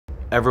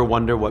Ever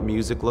wonder what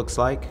music looks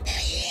like?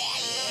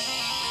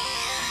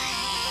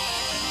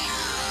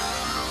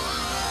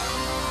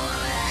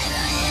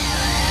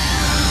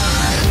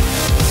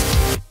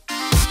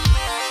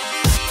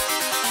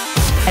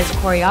 As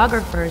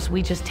choreographers,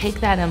 we just take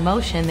that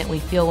emotion that we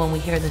feel when we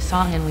hear the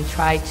song and we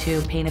try to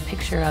paint a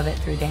picture of it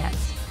through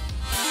dance.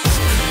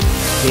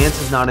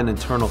 Dance is not an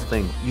internal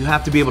thing. You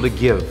have to be able to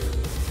give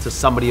to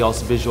somebody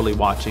else visually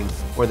watching,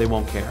 or they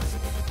won't care.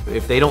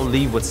 If they don't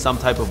leave with some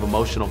type of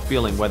emotional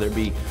feeling, whether it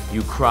be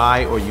you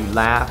cry or you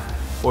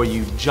laugh or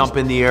you jump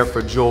in the air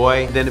for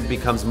joy, then it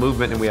becomes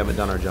movement and we haven't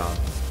done our job.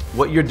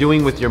 What you're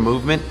doing with your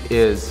movement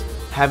is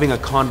having a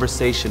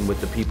conversation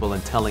with the people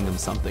and telling them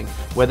something.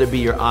 Whether it be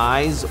your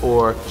eyes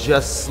or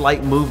just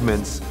slight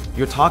movements,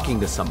 you're talking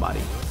to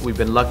somebody. We've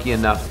been lucky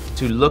enough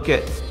to look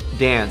at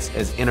dance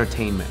as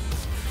entertainment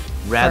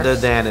rather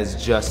than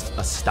as just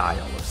a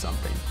style or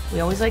something. We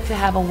always like to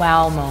have a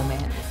wow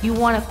moment. You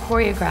want to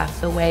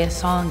choreograph the way a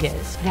song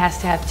is. It has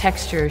to have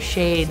texture,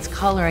 shades,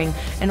 coloring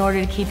in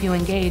order to keep you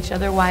engaged,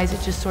 otherwise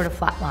it just sort of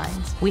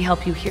flatlines. We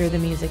help you hear the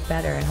music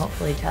better and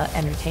hopefully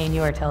entertain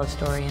you or tell a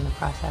story in the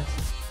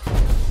process.